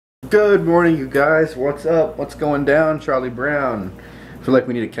Good morning, you guys. What's up? What's going down? Charlie Brown. I feel like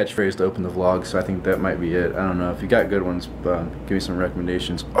we need a catchphrase to open the vlog, so I think that might be it. I don't know. If you got good ones, give me some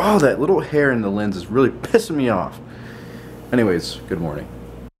recommendations. Oh, that little hair in the lens is really pissing me off. Anyways, good morning.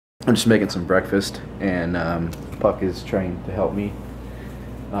 I'm just making some breakfast, and Puck is trying to help me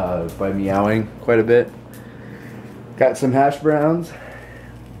by meowing quite a bit. Got some hash browns,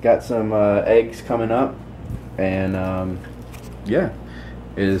 got some eggs coming up, and yeah,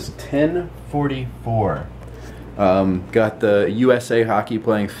 it is 10:44. Got the USA Hockey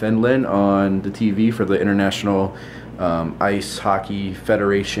playing Finland on the TV for the International Ice Hockey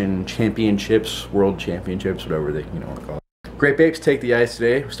Federation Championships, World Championships, whatever they want to call it. Great Apes take the ice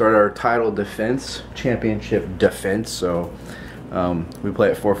today. We start our title defense, championship defense. So we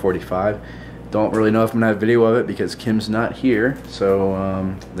play at 4:45. Don't really know if I'm gonna have video of it because Kim's not here.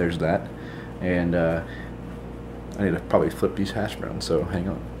 So there's that. And I need to probably flip these hash browns. So hang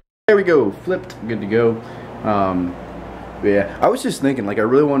on. There we go. Flipped. Good to go. Yeah, I was just thinking, like, I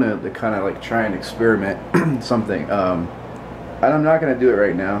really want to kind of like try and experiment something. And I'm not gonna do it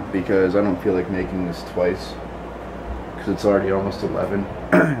right now because I don't feel like making this twice. Because it's already almost 11,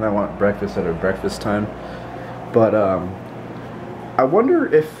 and I want breakfast at a breakfast time. But I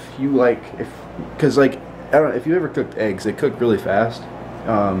wonder if you because like I don't know if you ever cooked eggs. They cook really fast,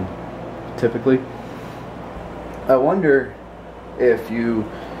 typically. I wonder if you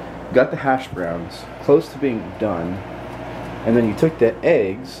got the hash browns close to being done, and then you took the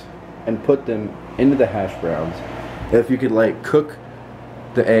eggs and put them into the hash browns. If you could like cook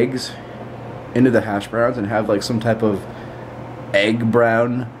the eggs into the hash browns and have like some type of egg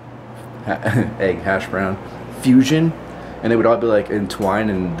hash brown fusion, and it would all be like entwined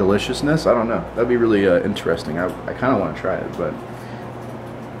in deliciousness. I don't know. That'd be really interesting. I kind of want to try it,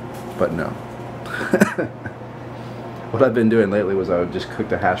 but no. What I've been doing lately was I would just cook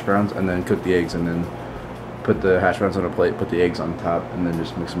the hash browns and then cook the eggs and then put the hash browns on a plate, put the eggs on top, and then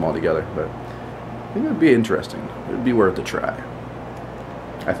just mix them all together. But I think it would be interesting. It would be worth a try,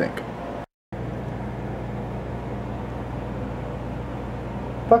 I think.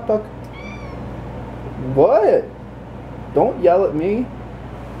 Puck, Puck. What? Don't yell at me.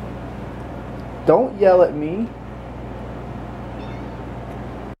 Don't yell at me.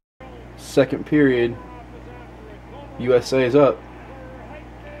 Second period. USA is up.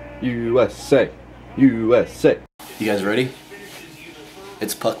 USA. USA. You guys ready?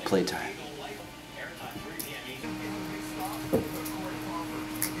 It's puck playtime.